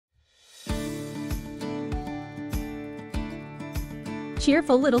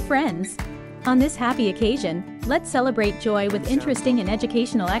cheerful little friends. On this happy occasion, let's celebrate joy with interesting and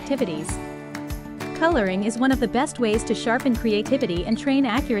educational activities. Coloring is one of the best ways to sharpen creativity and train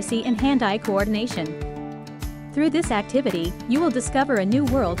accuracy and hand-eye coordination. Through this activity, you will discover a new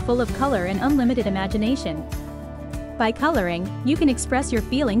world full of color and unlimited imagination. By coloring, you can express your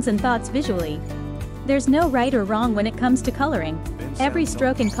feelings and thoughts visually. There's no right or wrong when it comes to coloring. Every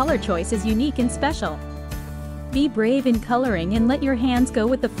stroke and color choice is unique and special. Be brave in coloring and let your hands go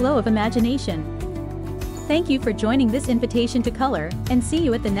with the flow of imagination. Thank you for joining this invitation to color, and see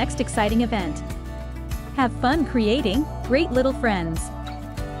you at the next exciting event. Have fun creating great little friends.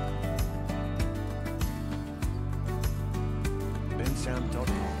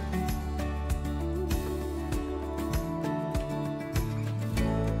 bensound.com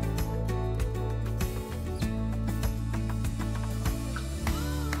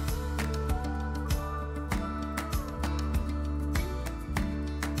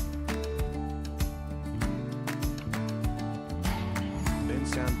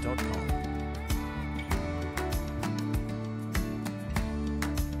bensound.com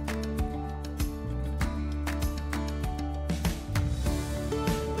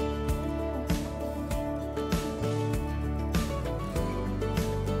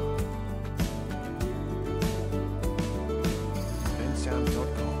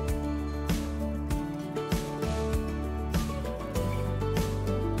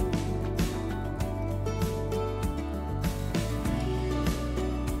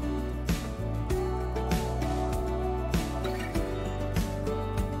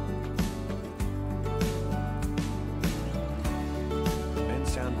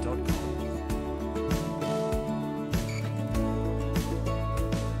bensound.com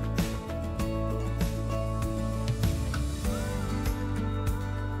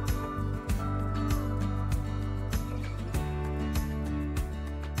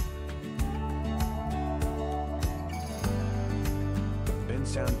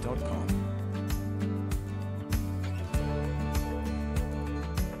bensound.com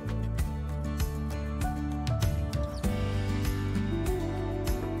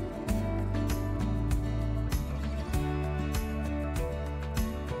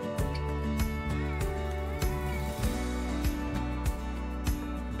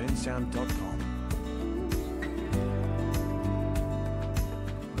bensound.com